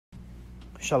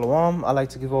Shalom. I like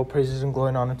to give all praises and glory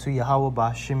and honor to Yahweh,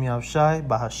 Bahashim Yavshai,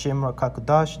 Bahashim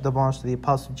Rakakadash, the bonds to the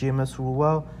apostle GMS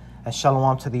Ruel, and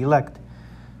Shalom to the elect.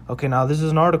 Okay, now this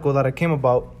is an article that I came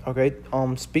about, okay,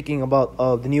 speaking about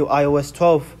the new iOS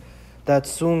 12 that's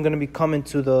soon going to be coming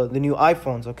to the new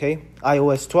iPhones, okay,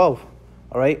 iOS 12,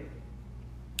 all right?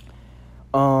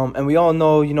 And we all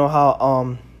know,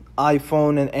 how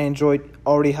iPhone and Android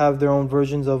already have their own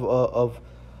versions for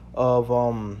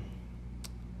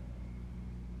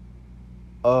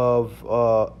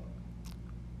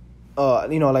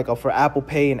Apple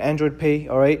Pay and Android Pay,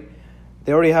 all right?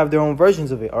 They already have their own versions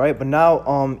of it, all right? But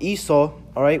now Esau,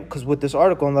 all right, because with this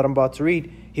article that I'm about to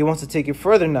read, he wants to take it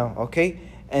further now, okay?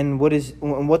 And what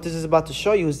this is about to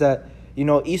show you is that,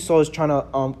 Esau is trying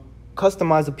to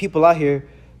customize the people out here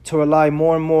to rely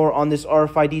more and more on this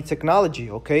RFID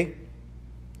technology, okay?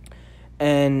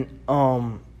 And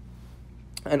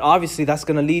obviously that's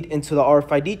going to lead into the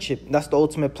RFID chip. That's the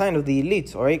ultimate plan of the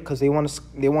elites, all right? Because they want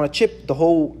to chip the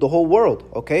whole world,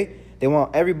 okay? They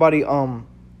want everybody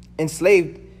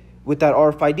enslaved with that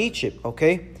RFID chip,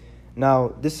 okay?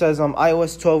 Now this says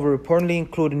iOS 12 will reportedly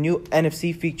include new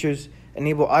NFC features,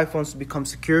 enable iPhones to become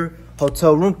secure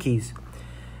hotel room keys.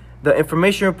 The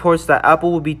information reports that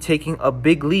Apple will be taking a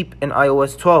big leap in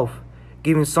iOS 12,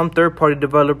 giving some third-party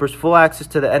developers full access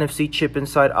to the NFC chip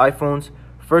inside iPhones,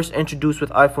 first introduced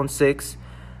with iPhone 6.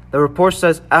 The report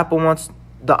says Apple wants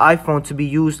the iPhone to be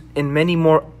used in many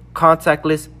more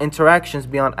contactless interactions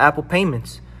beyond Apple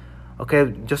payments.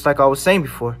 Okay, just like I was saying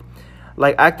before,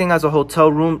 like acting as a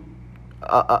hotel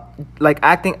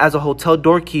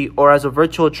door key or as a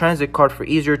virtual transit card for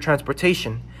easier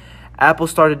transportation. Apple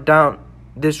started down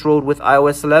this road with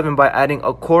iOS 11 by adding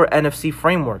a core NFC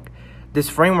framework. This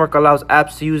framework allows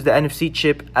apps to use the NFC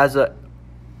chip as a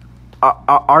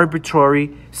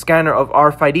arbitrary scanner of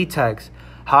RFID tags.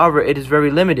 However, it is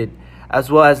very limited, as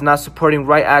well as not supporting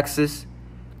write access.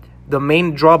 The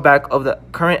main drawback of the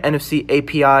current NFC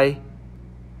API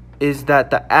is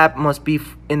that the app must be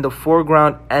in the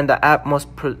foreground and the app must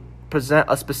present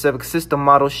a specific system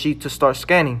model sheet to start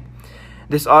scanning.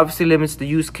 This obviously limits the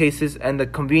use cases and the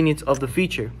convenience of the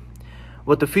feature.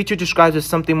 What the feature describes is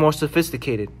something more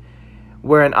sophisticated,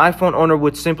 where an iPhone owner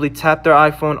would simply tap their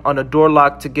iPhone on a door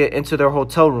lock to get into their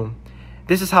hotel room.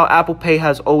 This is how Apple Pay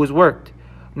has always worked.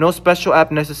 No special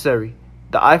app necessary.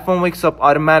 The iPhone wakes up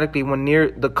automatically when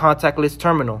near the contactless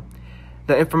terminal.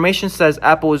 The information says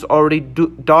Apple is already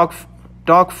dog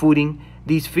fooding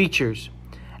these features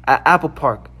at Apple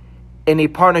Park in a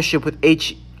partnership with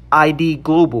HID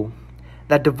Global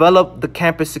that developed the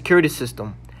campus security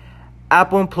system.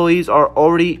 Apple employees are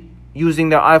already using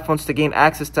their iPhones to gain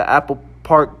access to Apple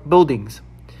Park buildings.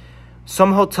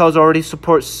 Some hotels already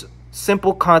support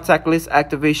simple contactless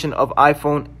activation of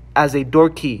iPhone as a door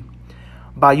key.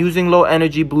 By using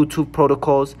low-energy Bluetooth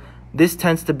protocols, this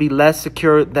tends to be less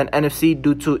secure than NFC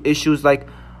due to issues like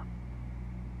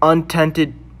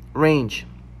untented range.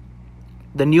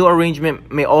 The new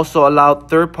arrangement may also allow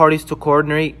third parties to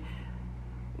coordinate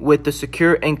with the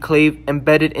secure enclave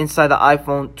embedded inside the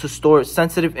iPhone to store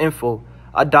sensitive info.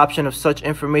 Adoption of such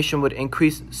information would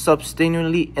increase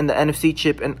substantially in the NFC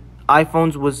chip, and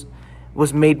iPhones was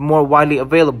made more widely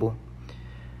available.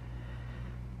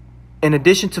 In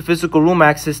addition to physical room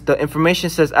access, the information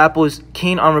says Apple is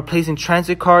keen on replacing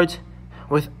transit cards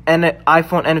with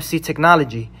iPhone NFC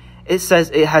technology. It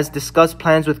says it has discussed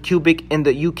plans with Cubic in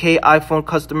the UK. iPhone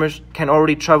customers can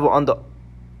already travel on the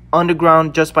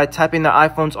underground just by tapping their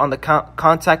iPhones on the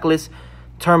contactless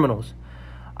terminals.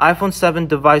 iPhone 7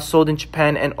 device sold in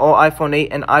Japan, and all iPhone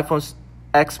 8 and iPhone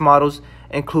X models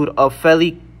include a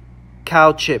Feli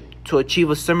Cow chip to achieve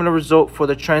a similar result for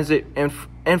the transit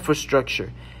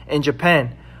infrastructure. In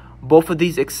Japan, both of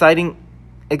these existing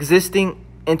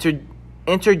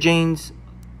intergrains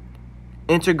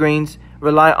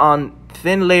rely on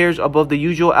thin layers above the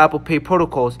usual Apple Pay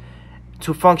protocols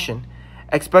to function.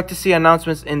 Expect to see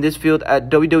announcements in this field at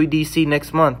WWDC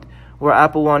next month, where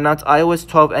Apple will announce iOS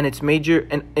 12 and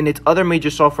its other major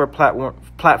software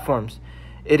platforms.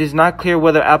 It is not clear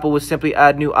whether Apple will simply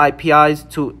add new APIs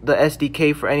to the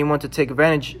SDK for anyone to take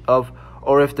advantage of,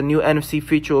 or if the new NFC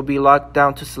feature will be locked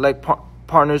down to select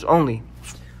partners only.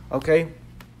 Okay.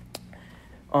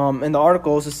 In the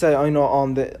article also said,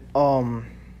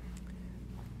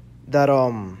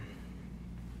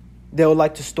 they would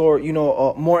like to store,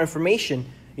 more information,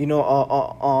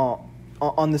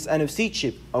 on this NFC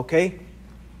chip, okay?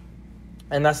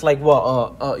 And that's like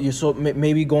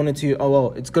maybe going into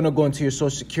your, it's gonna go into your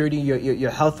Social Security,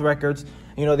 your health records.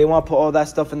 They want to put all that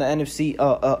stuff in the NFC,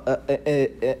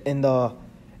 in the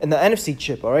NFC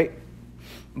chip, all right?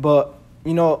 But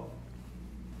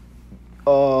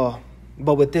but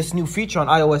with this new feature on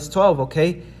iOS 12,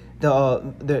 okay,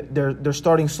 they're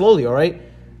starting slowly, all right.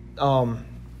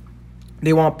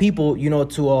 They want people,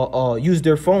 to use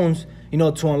their phones,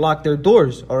 to unlock their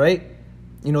doors, all right.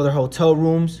 Their hotel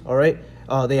rooms, all right.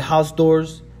 Their house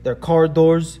doors, their car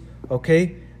doors,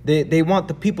 okay. They want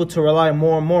the people to rely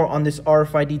more and more on this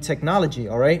RFID technology,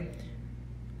 all right.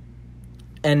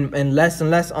 And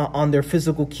less on their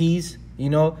physical keys,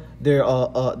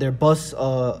 their bus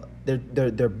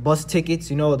their bus tickets,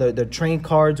 their train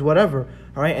cards, whatever,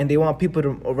 all right. And they want people to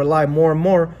rely more and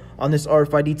more on this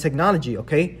RFID technology,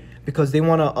 okay, because they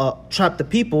want to trap the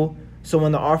people. So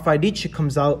when the RFID chip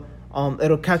comes out,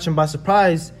 it'll catch them by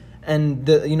surprise, and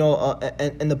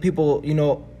the people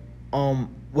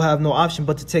will have no option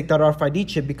but to take that RFID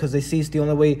chip, because they see it's the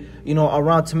only way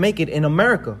around to make it in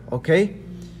America, okay.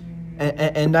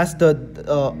 And that's the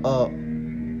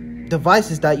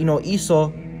devices that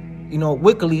Esau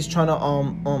wickedly is trying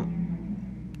to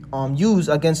use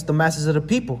against the masses of the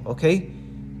people, okay.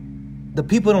 The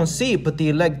people don't see it, but the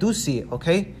elect do see it,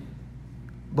 okay.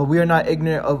 But we are not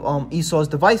ignorant of Esau's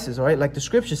devices, all right, like the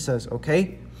scripture says,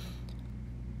 okay.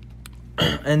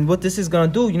 And what this is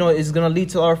going to do, is going to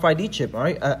lead to RFID chip, all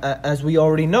right, as we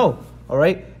already know, all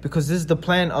right, because this is the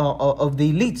plan of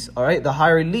the elites, all right, the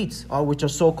higher elites, which are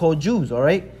so-called Jews, all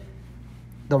right,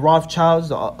 the Rothschilds,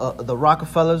 the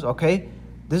Rockefellers, okay.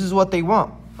 This is what they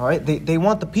want, all right. They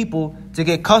want the people to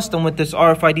get custom with this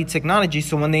RFID technology,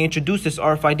 so when they introduce this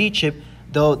RFID chip,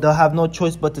 they'll have no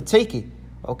choice but to take it,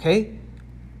 okay.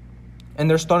 And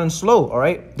they're starting slow, all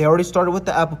right? They already started with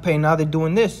the Apple Pay. Now they're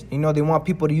doing this. They want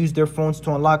people to use their phones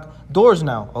to unlock doors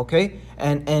now, okay?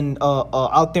 And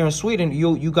out there in Sweden,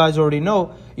 you guys already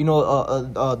know,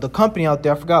 the company out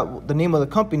there, I forgot the name of the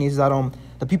company, is that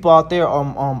the people out there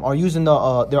are using their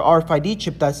RFID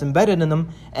chip that's embedded in them,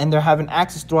 and they're having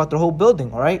access throughout the whole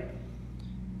building, all right?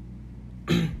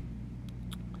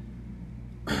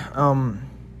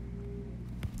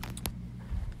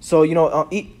 So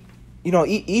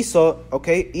Esau,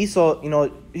 okay, Esau,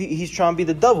 he's trying to be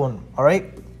the devil, all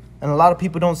right? And a lot of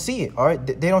people don't see it, all right?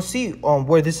 They don't see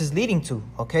where this is leading to,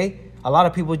 okay? A lot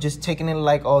of people just taking it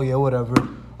like, oh, yeah, whatever.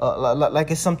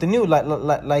 Like it's something new,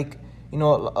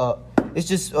 it's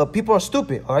just people are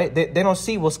stupid, all right? They don't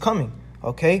see what's coming,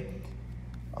 okay?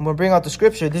 I'm going to bring out the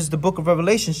scripture. This is the book of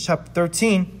Revelation, chapter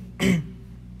 13,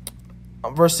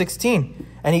 verse 16.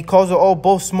 And he calls it all,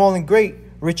 both small and great,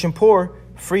 rich and poor,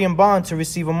 free and bond, to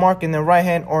receive a mark in their right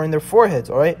hand or in their foreheads,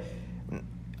 all right?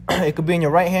 It could be in your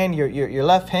right hand, your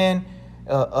left hand,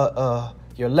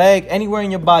 your leg, anywhere in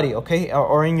your body, okay?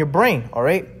 Or in your brain, all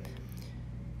right?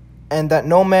 And that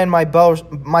no man might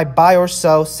buy or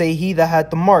sell, say he that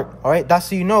had the mark, all right? That's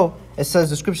so it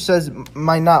says, the scripture says,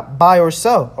 might not buy or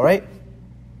sell, all right?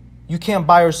 You can't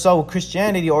buy or sell with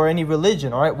Christianity or any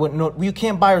religion, all right? You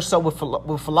can't buy or sell with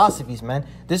philosophies, man.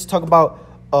 This is talking about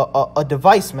a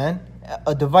device, man.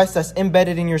 A device that's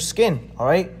embedded in your skin, all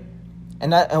right?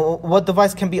 And what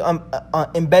device can be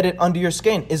embedded under your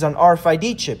skin is an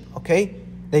RFID chip, okay?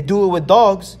 They do it with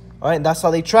dogs, all right? That's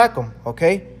how they track them,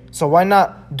 okay? So why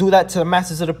not do that to the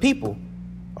masses of the people,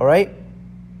 all right?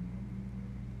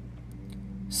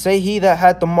 Say he that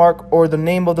had the mark or the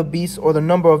name of the beast or the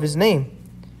number of his name.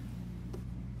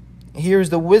 Here is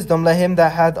the wisdom. Let him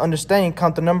that hath understanding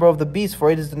count the number of the beast, for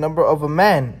it is the number of a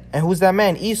man. And who's that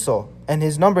man? Esau. And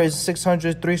his number is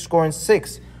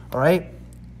 636. All right.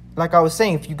 Like I was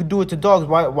saying, if you could do it to dogs,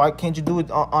 why can't you do it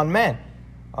on man?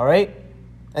 All right.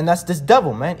 And that's this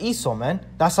devil, man. Esau, man.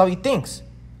 That's how he thinks.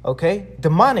 Okay.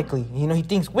 Demonically. He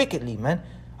thinks wickedly, man.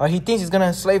 He thinks he's going to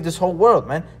enslave this whole world,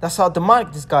 man. That's how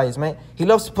demonic this guy is, man. He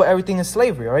loves to put everything in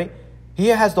slavery. All right. He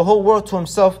has the whole world to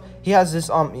himself. He has this.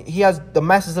 He has the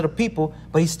masses of the people,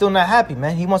 but he's still not happy,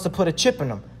 man. He wants to put a chip in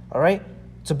them. All right.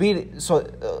 To be so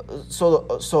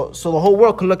the whole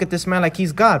world could look at this man like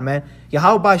he's God, man.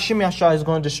 Yahweh Shem Yashai is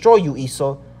going to destroy you,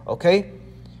 Esau. Okay,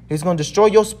 he's going to destroy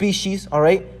your species. All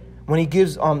right, when he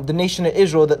gives the nation of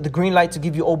Israel the green light to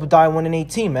give you Obadiah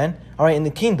 1:18, man. All right, in the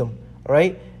kingdom. All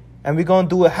right, and we're going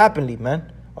to do it happily,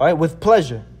 man. All right, with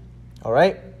pleasure. All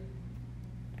right.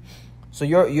 So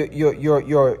your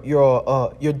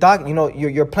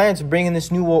plans to bring in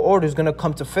this new world order is going to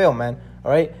come to fail, man. All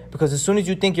right, because as soon as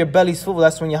you think your belly's full,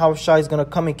 that's when Yahweh Shai is gonna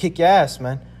come and kick your ass,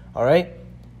 man. All right,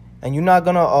 and you're not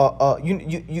gonna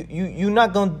you're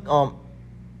not gonna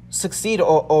succeed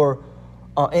or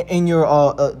in your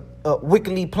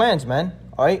wickedly plans, man.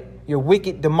 All right, your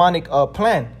wicked demonic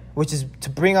plan, which is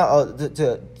to bring out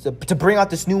to bring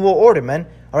out this new world order, man.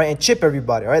 All right, and chip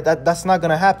everybody. All right, that's not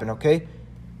gonna happen. Okay,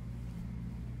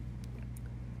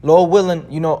 Lord willing,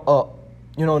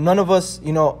 none of us,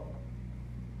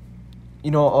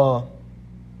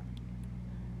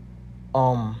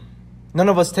 none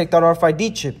of us take that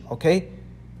RFID chip, okay?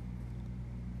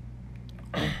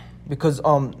 Because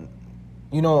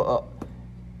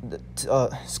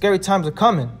scary times are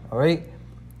coming, all right?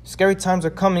 Scary times are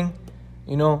coming,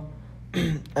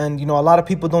 and a lot of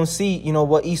people don't see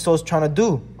what Esau's trying to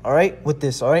do, all right, with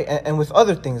this, all right, and with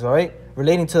other things, all right,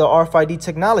 relating to the RFID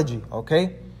technology,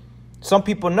 okay? Some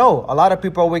people know. A lot of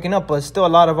people are waking up, but still a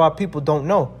lot of our people don't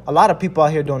know. A lot of people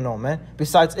out here don't know, man,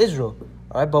 besides Israel,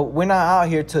 all right? But we're not out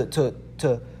here to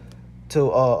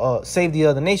save the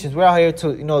other nations. We're out here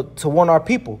to warn our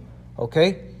people,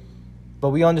 okay? But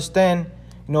we understand,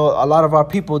 a lot of our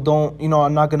people are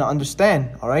not going to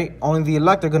understand, all right? Only the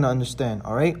elect are going to understand,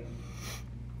 all right?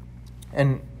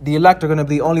 And the elect are going to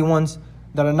be the only ones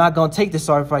that are not going to take this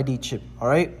RFID chip, all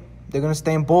right? They're going to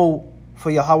stand bold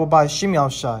for Yahweh by Hashem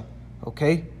Yahushai,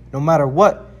 okay? No matter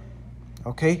what,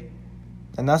 okay?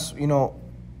 And that's,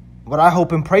 what I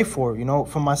hope and pray for,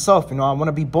 for myself. I want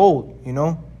to be bold,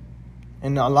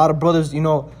 And a lot of brothers, I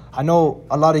know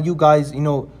a lot of you guys,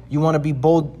 you want to be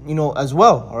bold, as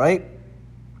well, all right?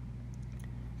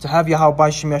 To have Yahweh by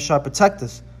Hashem Yahushai protect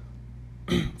us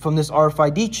from this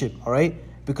RFID chip, all right?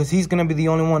 Because he's going to be the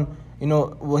only one,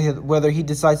 whether he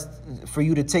decides for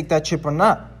you to take that chip or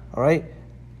not, all right?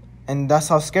 And that's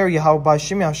how scary Yahweh by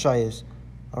Hashem Yahushai is,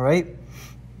 all right?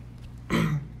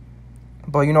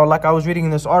 But, like I was reading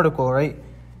in this article, right?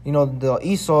 The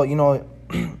Esau,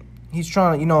 he's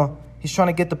trying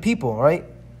to get the people, right?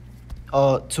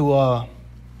 To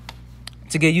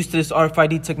get used to this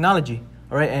RFID technology,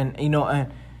 all right? And,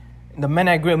 and the men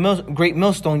at Great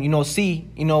Millstone, see,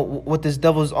 what this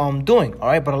devil's doing, all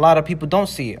right? But a lot of people don't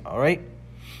see it, all right?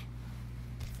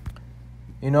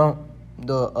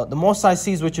 The Most High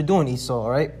sees what you're doing, Esau, all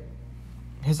right?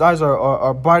 His eyes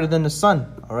are brighter than the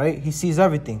sun, all right? He sees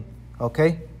everything,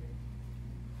 okay?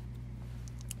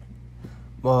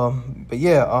 But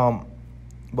yeah,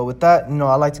 but with that,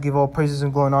 I'd like to give all praises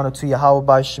and glory and honor to Yahweh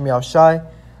by Hashem Yahushai,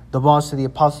 the bonds to the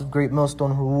apostles of Great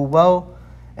Millstone who rule well,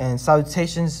 and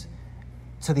salutations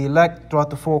to the elect throughout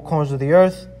the four corners of the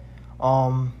earth.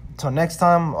 Till next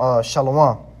time,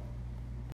 shalom.